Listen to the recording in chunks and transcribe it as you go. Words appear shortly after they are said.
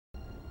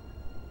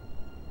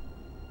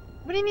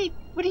What do you need?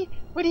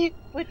 What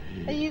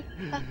are you?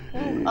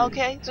 Ooh,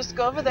 okay, just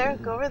go over there.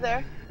 Go over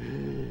there.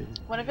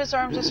 One of his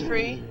arms is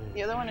free.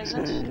 The other one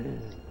isn't.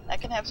 That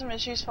can have some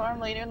issues for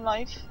him later in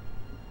life.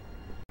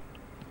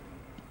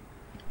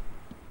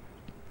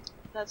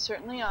 That's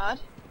certainly odd.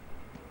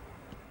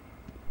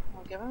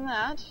 I'll give him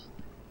that.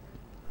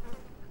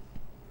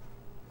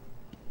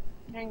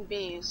 I'm hearing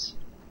bees.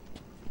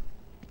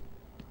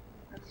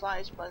 Or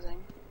flies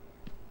buzzing.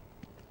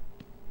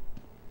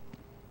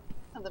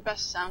 Not the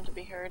best sound to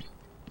be heard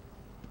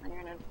when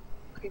you're in a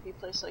creepy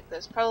place like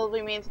this.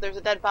 Probably means there's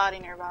a dead body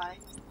nearby.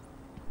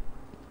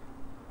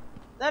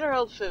 That or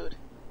old food.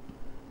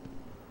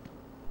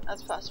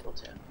 That's possible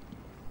too.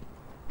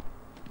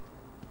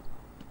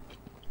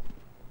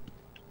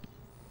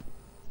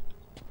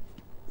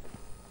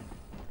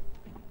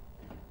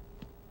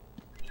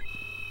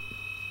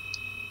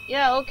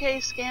 Yeah,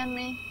 okay, scan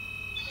me.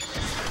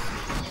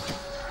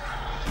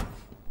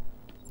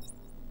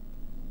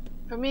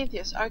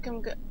 Prometheus,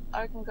 Arkham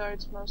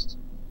Guard's most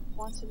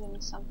wanted in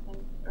something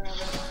or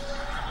other.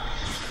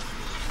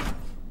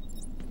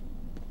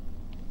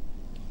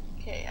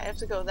 Okay, I have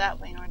to go that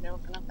way in order to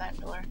open up that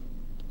door.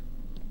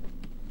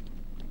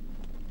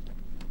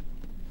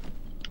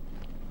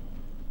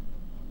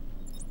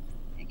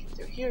 Can't get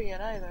through here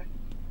yet either.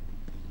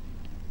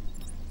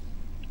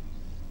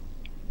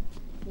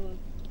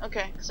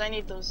 Okay, because I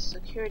need those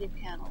security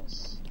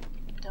panels,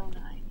 don't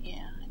I?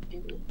 Yeah, I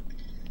do.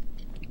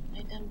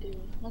 I done do.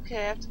 Okay,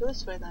 I have to go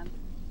this way then.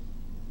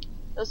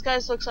 Those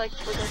guys look like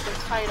they're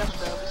tied up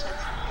though, besides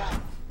the guy.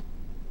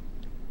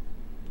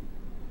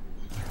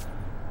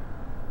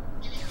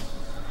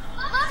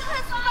 Look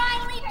who's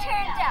finally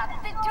turned up,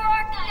 the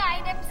Dark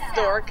Knight himself.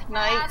 Dark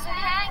Knight? How's it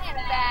hanging,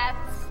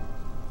 Bats?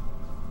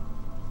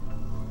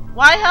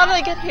 Why? How did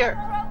I get here?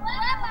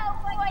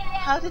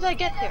 How did I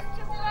get here?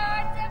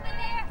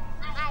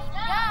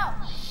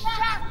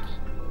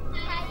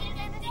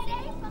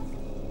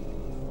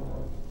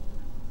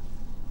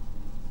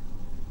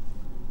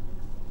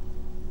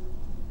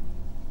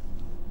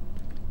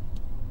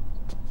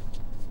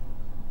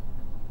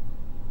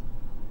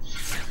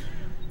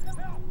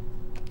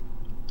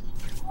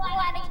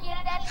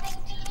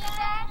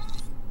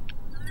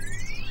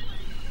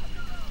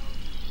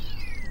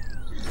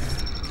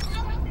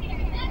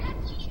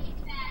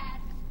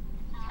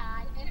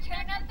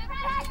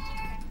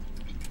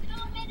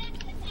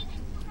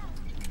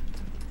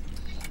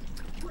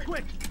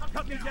 Quick!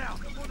 Cut me down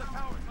before the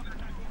power comes back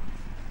on.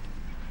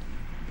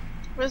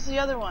 Where's the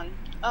other one?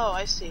 Oh,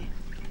 I see.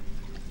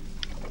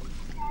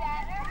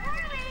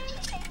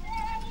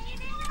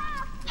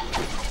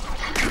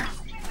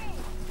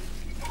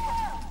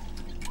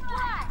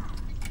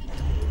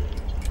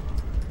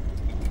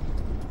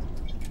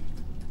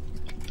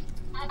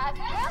 A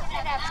girl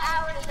should have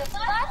hours of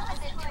fun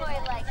with a toy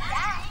like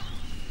that.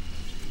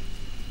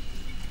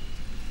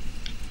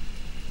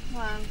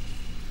 Come on.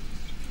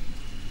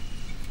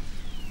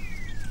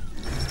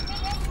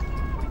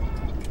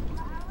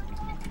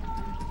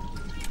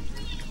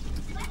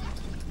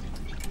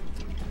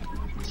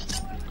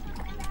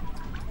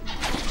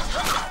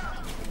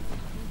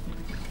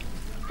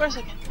 Of course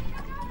I can.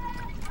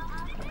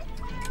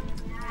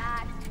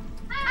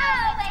 Oh,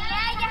 but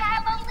now you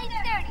have only 30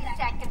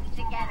 seconds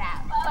to get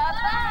out.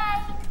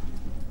 Bye-bye.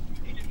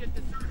 Need to get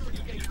this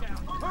security gate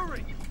down.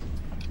 Hurry!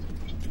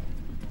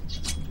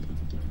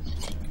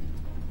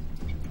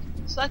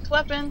 Select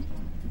weapon.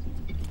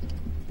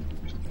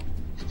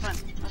 Come on.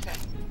 Okay.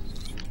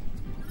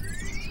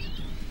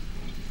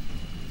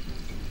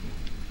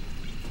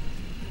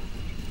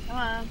 Come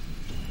on.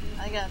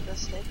 I got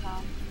this. Stay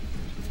calm.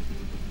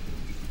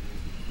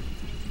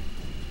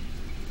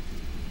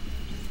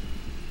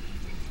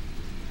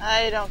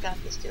 I don't got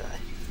this, do I?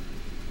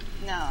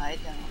 No, I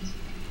don't.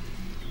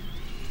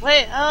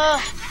 Wait,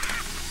 oh!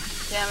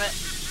 Damn it.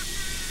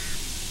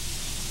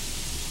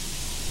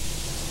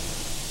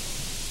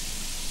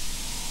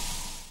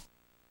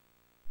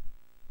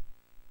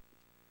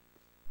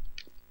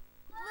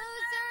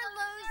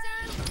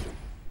 Loser.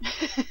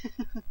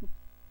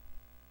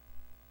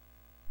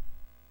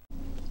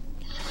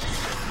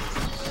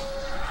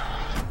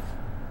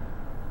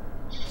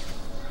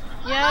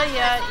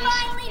 Yeah,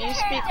 you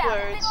speak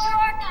words. The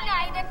Dark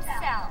Knight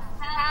himself.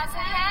 How's it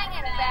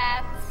hanging,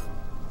 Babs?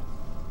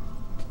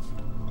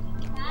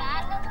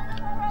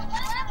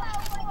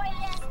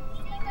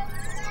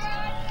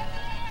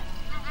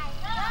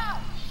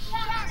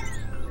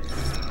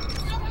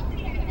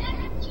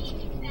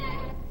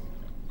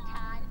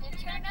 Time to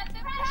turn up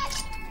the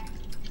pressure.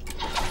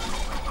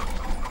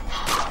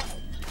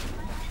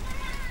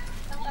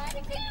 Somebody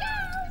get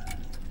down.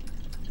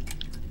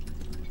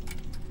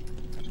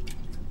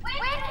 When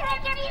can I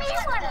give you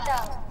one of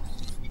those?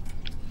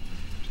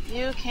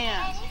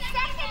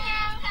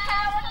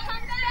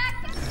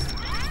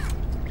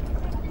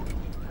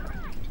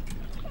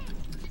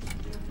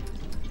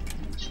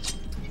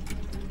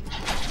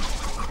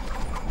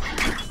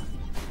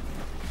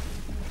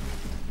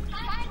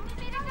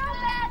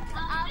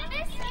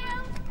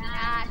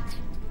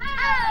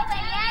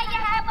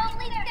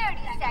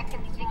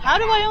 How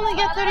do I only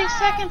get 30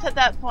 seconds at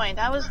that point?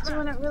 I was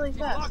doing it really He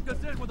fast. locked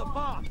us in with a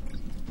bomb.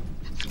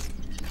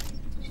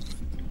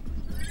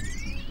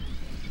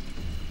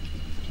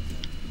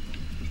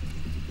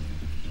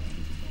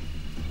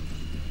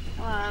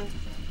 Come on.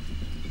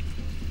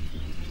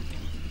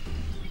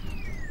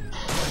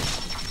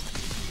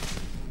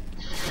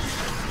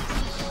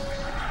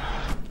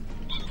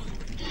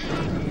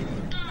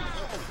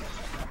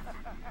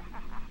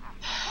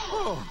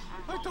 Oh,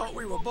 I thought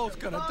we were both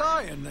gonna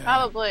die in there.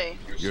 Probably.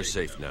 You're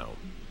safe now.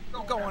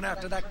 You going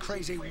after that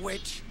crazy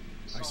witch?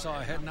 I saw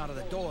her heading out of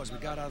the door as we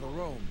got out of the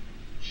room.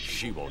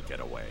 She won't get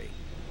away.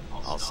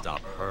 I'll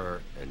stop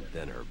her and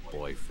then her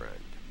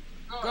boyfriend.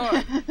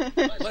 Good.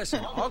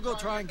 Listen, I'll go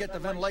try and get the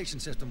ventilation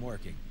system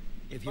working.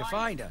 If you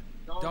find her,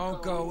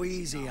 don't go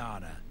easy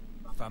on her.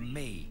 For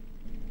me.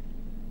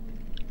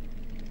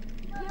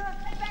 You're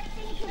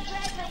expecting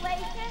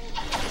congratulations?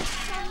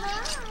 Come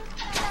on,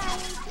 hang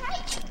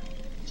tight.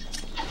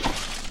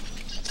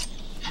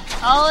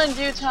 All in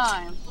due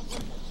time.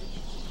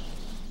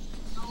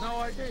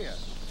 No idea.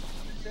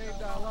 You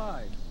saved our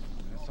lives.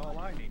 That's all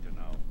I need to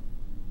know.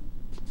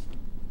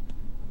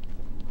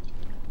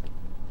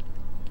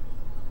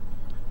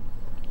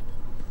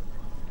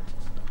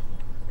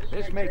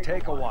 This may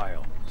take a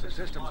while. The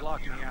system's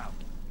locked me out.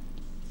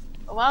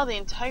 Wow, the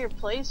entire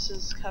place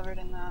is covered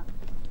in that.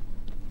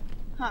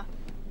 Huh.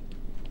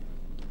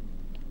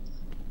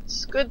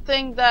 It's a good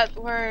thing that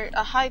we're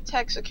a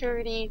high-tech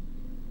security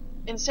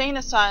insane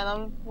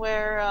asylum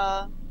where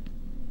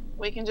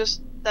we can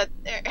just that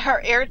are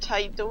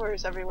airtight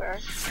doors everywhere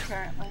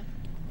apparently.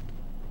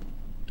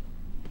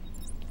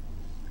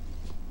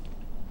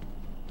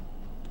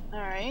 All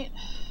right,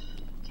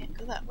 can't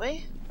go that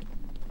way.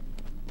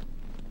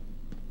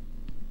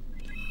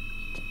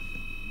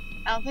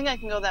 I don't think I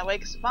can go that way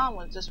because the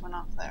bomb just went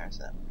off there,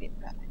 so that would be a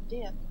bad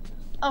idea.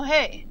 Oh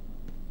hey,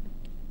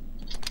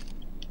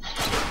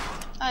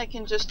 I'll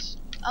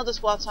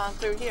just waltz on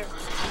through here.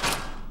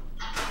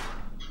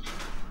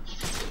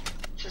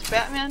 Because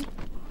Batman,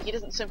 he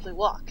doesn't simply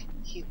walk,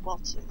 he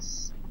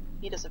waltzes.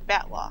 He does a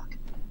Batwalk,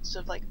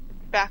 sort of like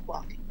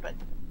backwalking, but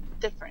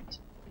different.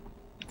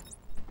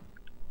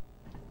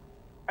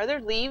 Are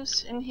there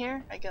leaves in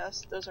here? I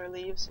guess those are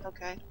leaves.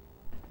 Okay.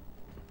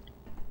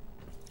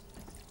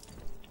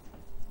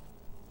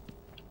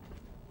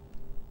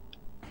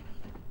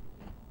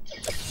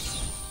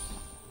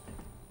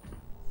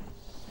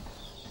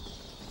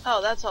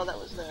 Oh, that's all that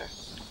was there.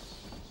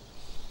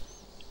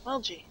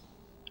 Well, gee.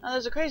 Oh,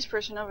 there's a crazy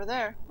person over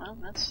there. Well,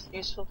 that's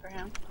useful for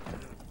him.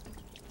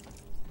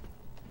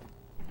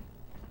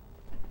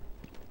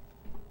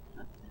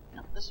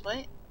 No, this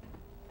way.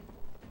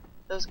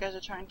 Those guys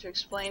are trying to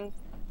explain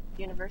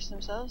the universe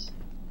themselves.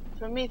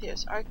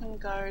 Prometheus, Arkham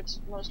guards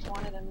most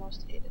wanted and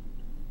most hated.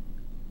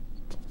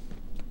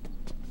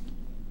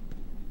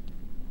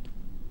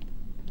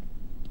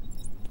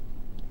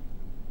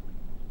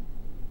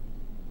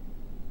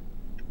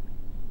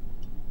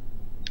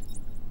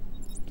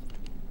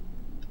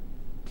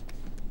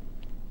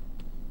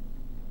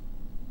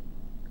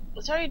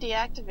 It's already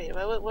deactivated.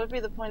 What would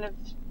be the point of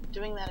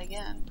doing that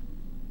again?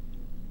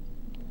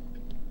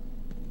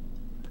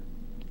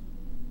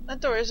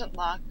 That door isn't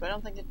locked, but I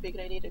don't think it'd be a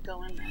good idea to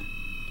go in there.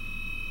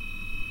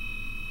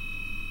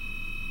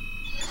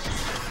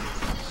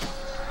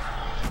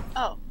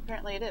 Oh,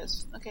 apparently it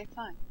is. Okay,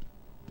 fine.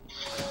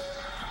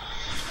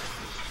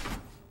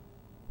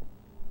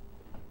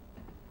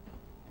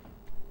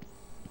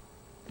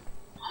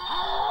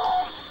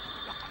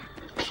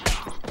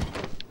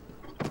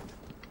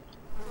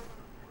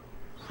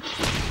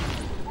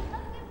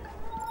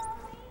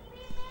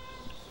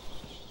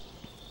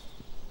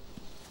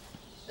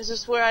 Is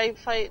this where I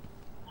fight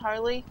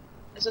Harley?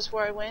 Is this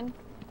where I win?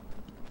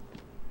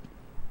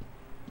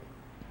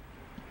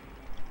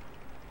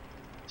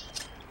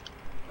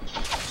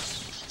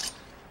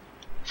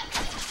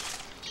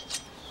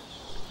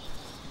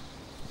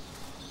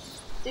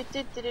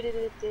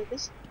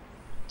 This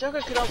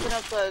Joker could open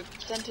up a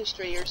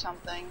dentistry or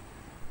something.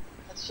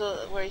 That's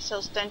where he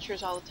sells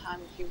dentures all the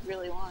time if you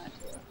really wanted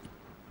to.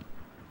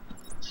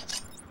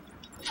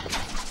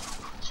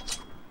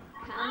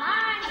 Come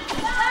on,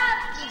 keep up.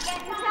 You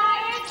getting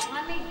tired?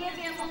 Let me give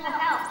you a little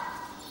help.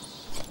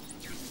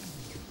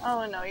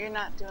 Oh no, you're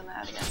not doing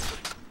that again.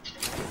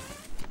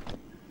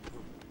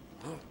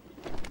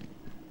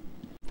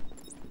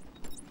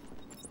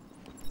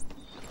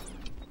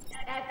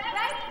 That's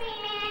right,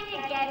 B-Man.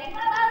 You're getting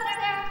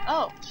closer.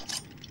 Oh.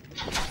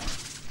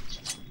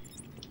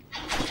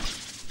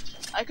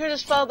 I could have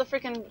spelled the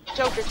freaking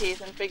Joker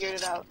teeth and figured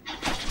it out.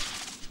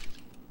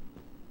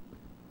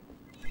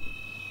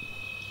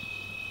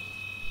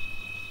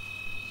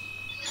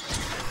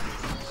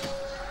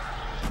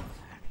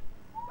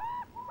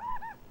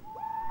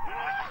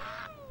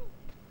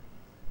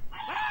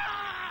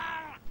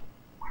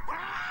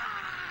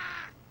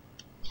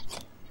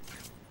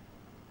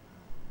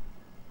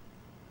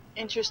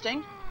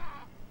 Interesting.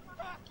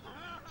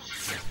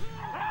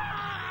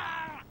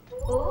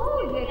 Ooh,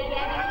 you're getting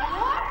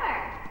warmer.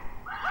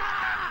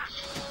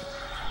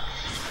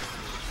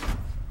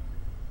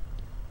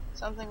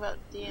 Something about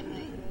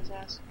DNA he was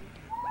asking.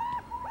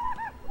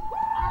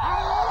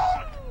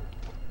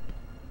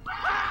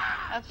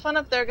 Have fun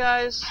up there,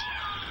 guys.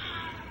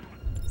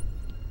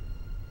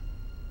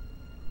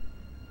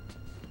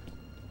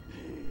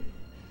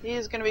 He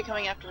is going to be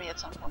coming after me at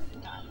some point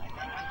in time, I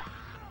think.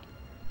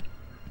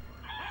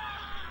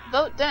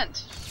 Vote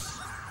Dent.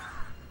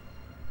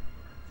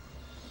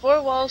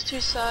 4 walls, 2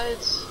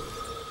 sides.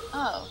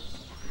 Oh.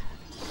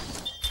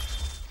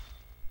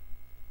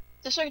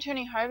 District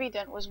Attorney Harvey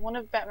Dent was one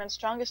of Batman's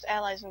strongest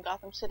allies in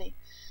Gotham City,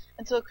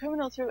 until a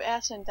criminal threw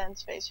acid in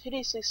Dent's face,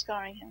 hideously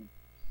scarring him.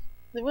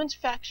 The wounds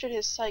fractured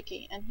his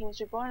psyche, and he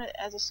was reborn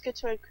as a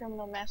schizoid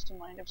criminal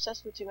mastermind,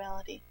 obsessed with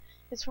duality.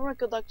 His former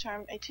good luck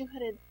charm, a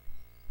 2-headed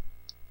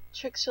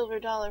trick-silver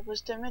dollar,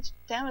 was damaged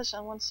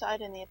on one side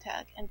in the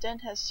attack, and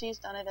Dent has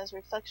seized on it as a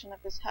reflection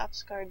of his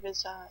half-scarred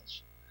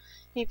visage.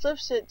 He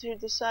flips it to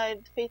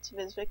decide the fates of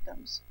his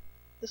victims.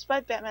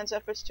 Despite Batman's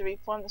efforts to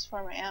reform this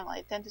former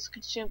ally, Dent is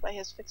consumed by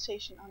his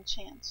fixation on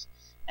chance,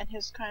 and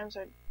his crimes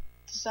are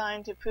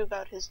designed to prove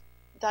out his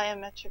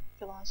diametric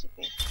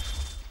philosophy.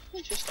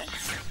 Interesting.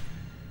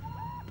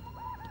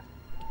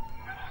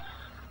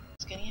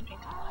 Skinny and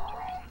drink water.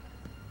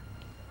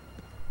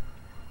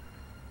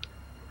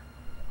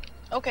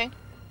 Okay.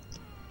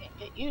 Can't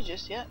get you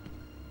just yet.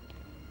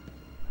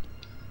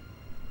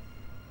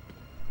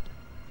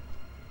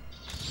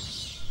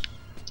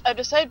 I've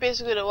decided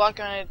basically to walk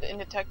around in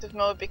detective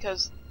mode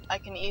because I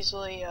can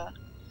easily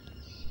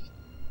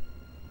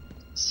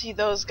see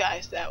those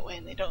guys that way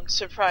and they don't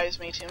surprise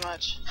me too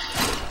much.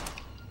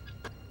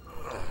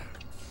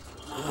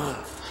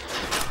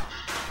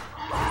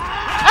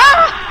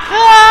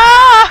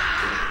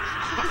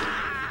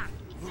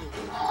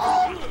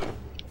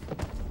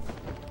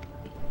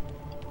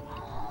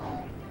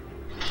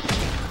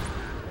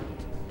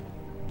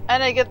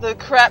 And I get the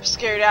crap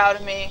scared out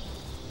of me.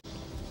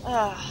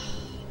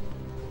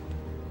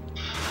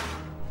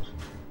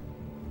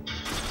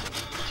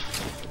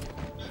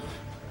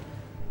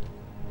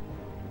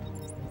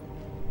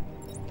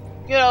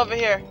 Get over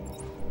here.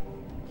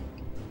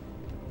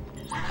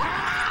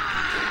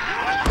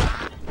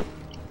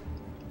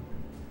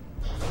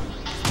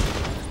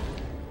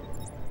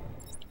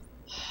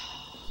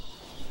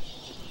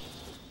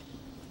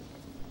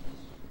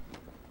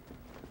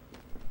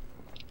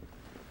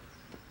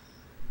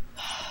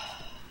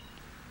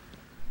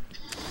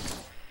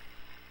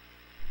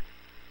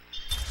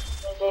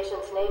 The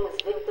patient's name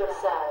is Victor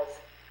Saz.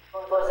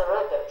 For the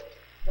record,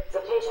 the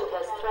patient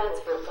has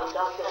transferred from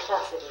Dr.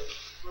 Cassidy,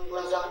 who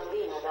was on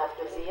leave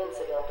after the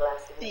incident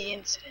last week. The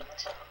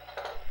incident.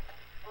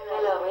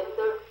 Hello,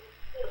 Victor.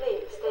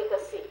 Please, take a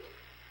seat.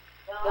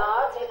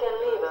 Guards, you can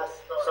leave us.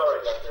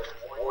 Sorry, Doctor.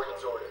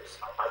 Warden's orders.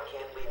 I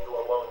can't leave you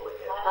alone with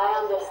him.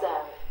 I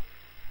understand.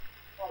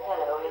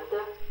 Hello,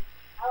 Victor.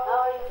 How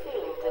are you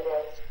feeling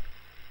today?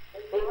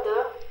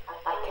 Victor,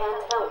 I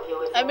can't help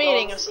you if I'm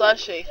eating a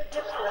slushie.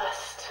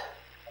 Depressed.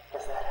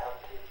 Does that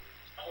help you?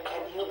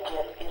 Can you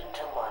get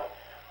into my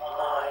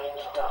mind,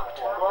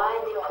 Doctor? Why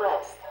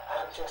depressed?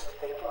 I'm just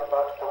thinking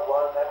about the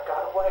one that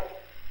got away.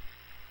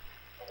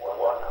 The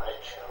one I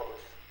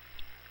chose.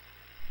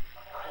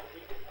 I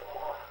needed the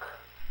mark.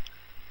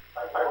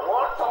 I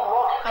want the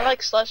mark. I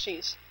like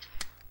slushies.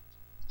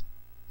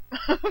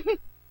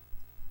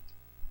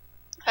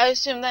 I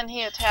assume then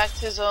he attacked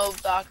his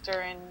old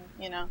doctor and,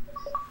 you know,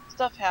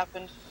 stuff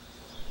happened.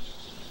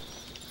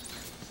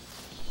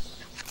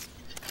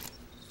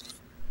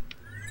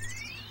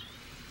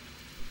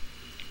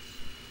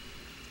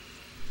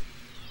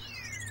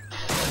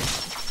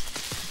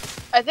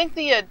 I think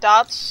the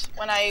dots,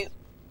 when I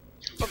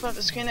open up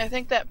the screen, I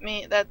think that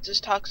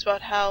just talks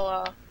about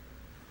how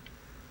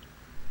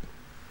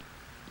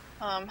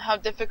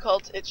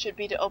difficult it should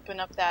be to open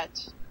up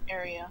that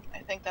area. I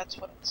think that's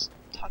what it's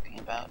talking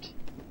about.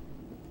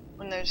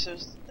 When there's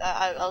those,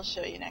 I'll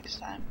show you next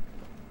time.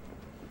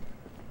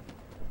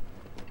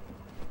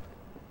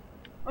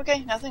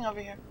 Okay, nothing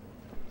over here.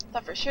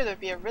 Thought for sure there'd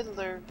be a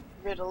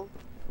riddle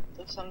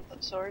of some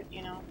sort,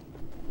 you know.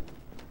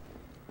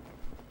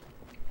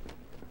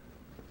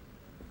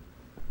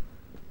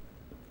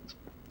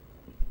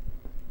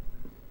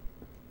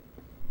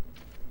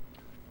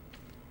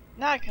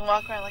 Now I can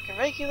walk around like a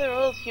regular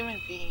old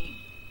human being.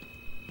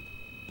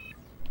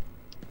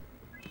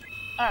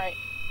 Alright.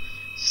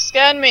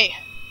 Scan me!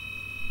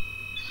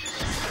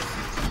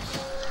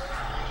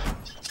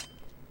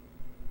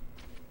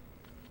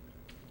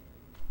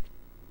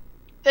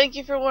 Thank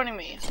you for warning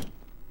me.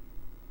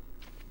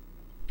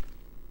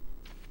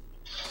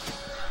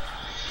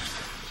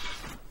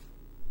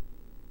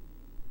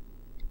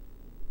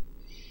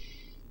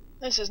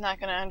 This is not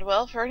going to end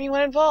well for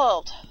anyone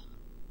involved.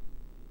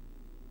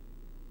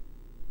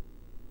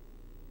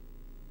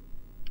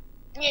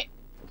 Here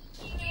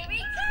he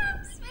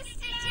comes,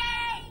 Mr. J!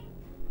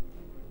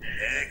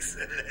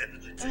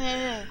 Excellent.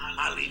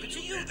 I'll leave it to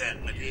you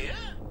then, my dear.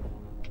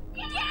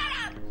 Get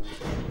him!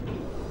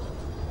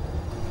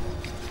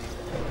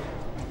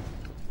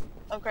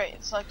 Oh great,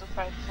 it's like the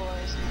 5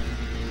 floors.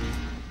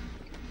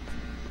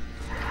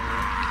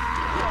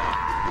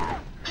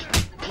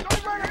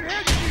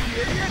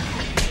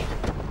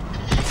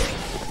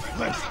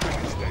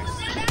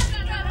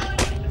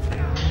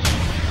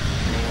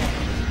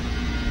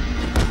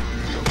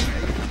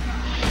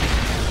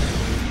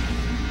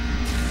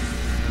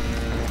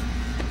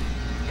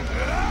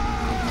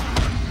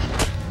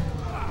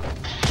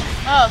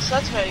 Oh, so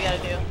that's what you gotta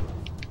do.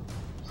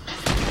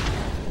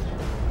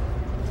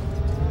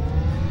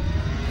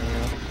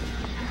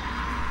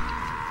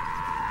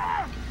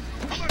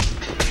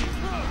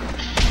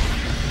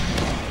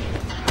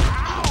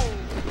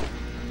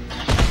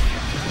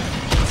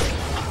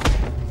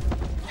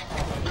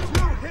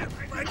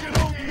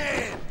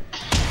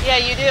 Yeah,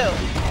 you do.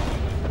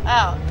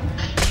 Ow.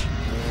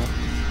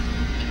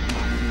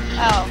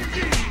 Ow.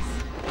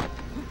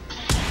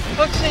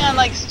 Focusing on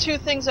like 2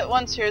 things at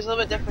once here is a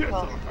little bit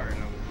difficult.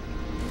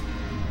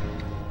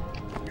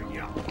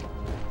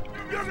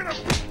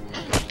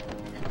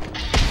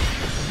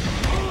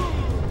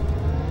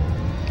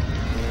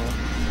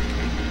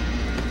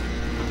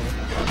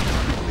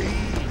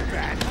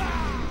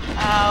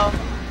 Ow.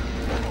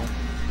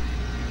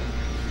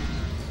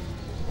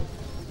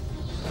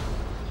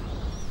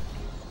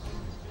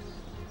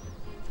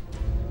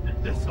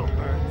 This'll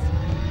hurt.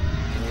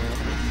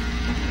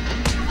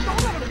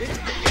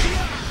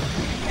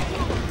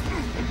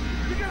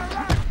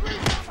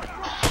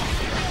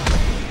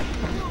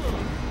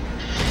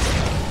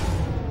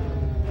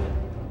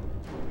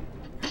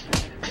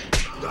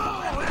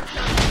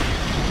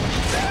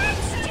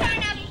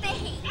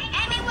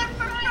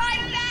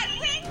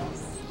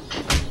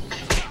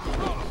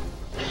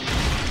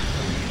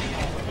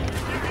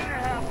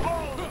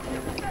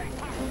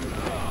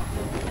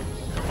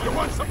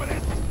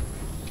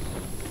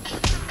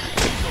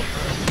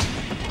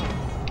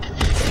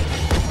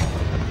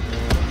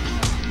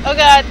 Oh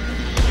god.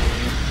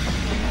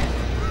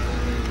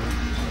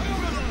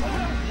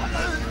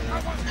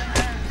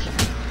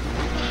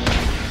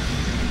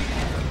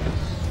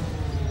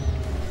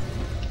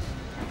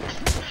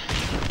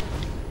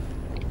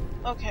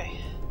 Okay.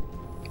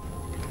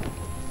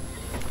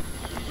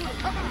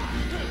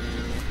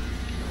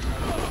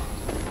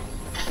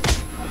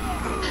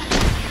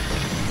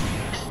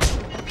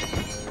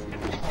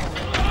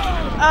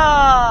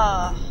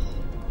 Ah.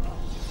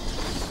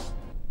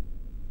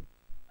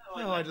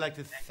 Oh, I'd like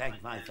to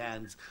thank my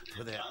fans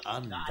for their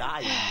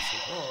undying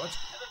support,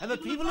 and the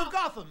people of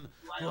Gotham,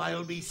 who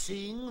I'll be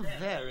seeing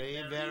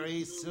very,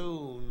 very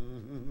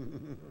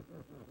soon.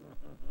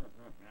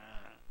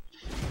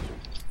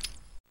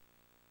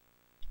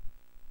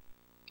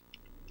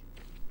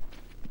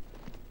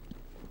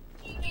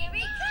 Here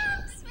he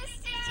comes,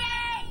 Mr. J!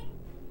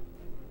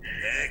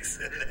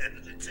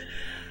 Excellent.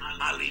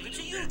 I'll leave it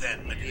to you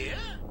then, my dear.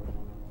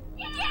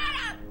 Get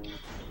him!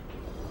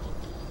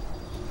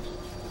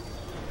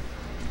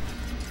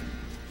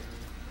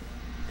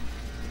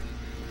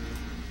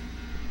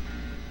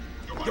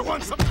 You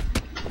want some?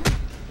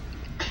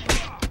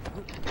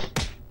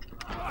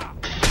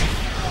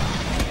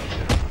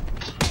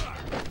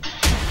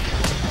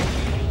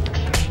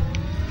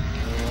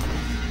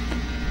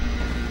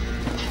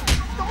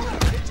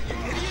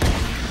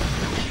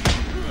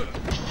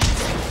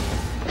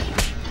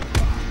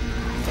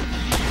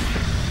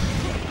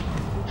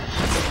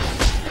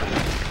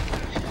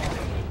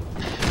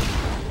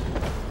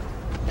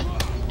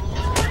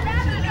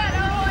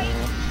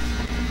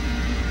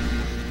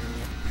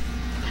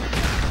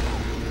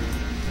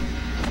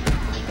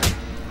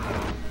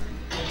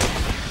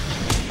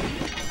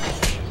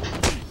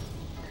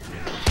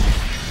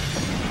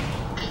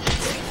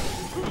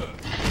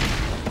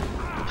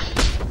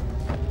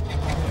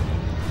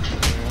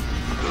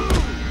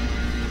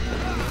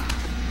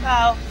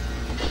 Wow.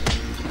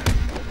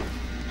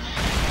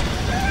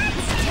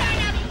 Let's turn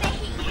up the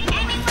heat.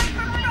 Anyone for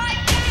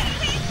Fried Bad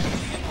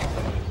Wings?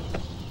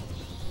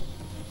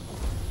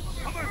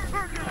 I'm gonna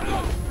turn your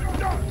nose to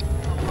dust!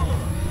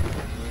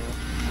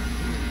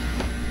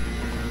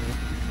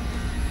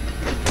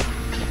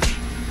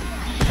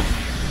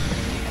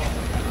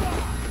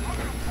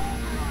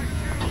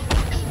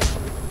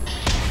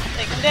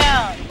 Take him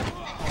down.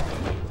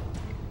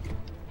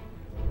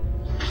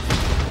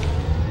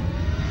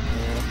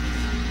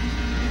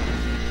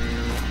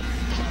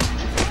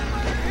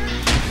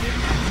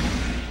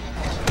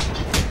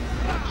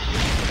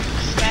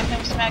 Smack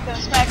him,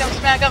 smack him,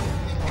 smack him.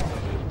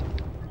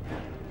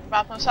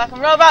 Drop him, sock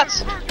him,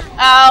 robots!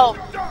 Ow!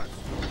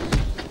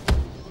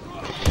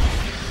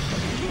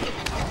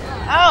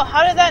 Ow,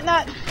 how did that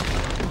not...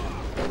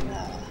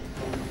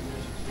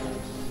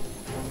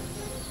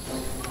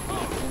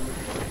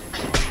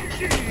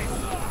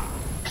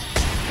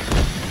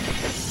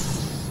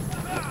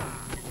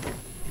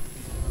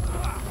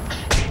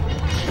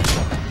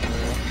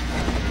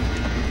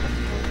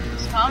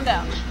 Just calm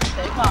down.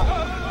 Stay calm.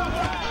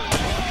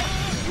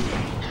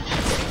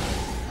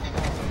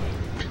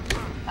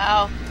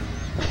 Ow.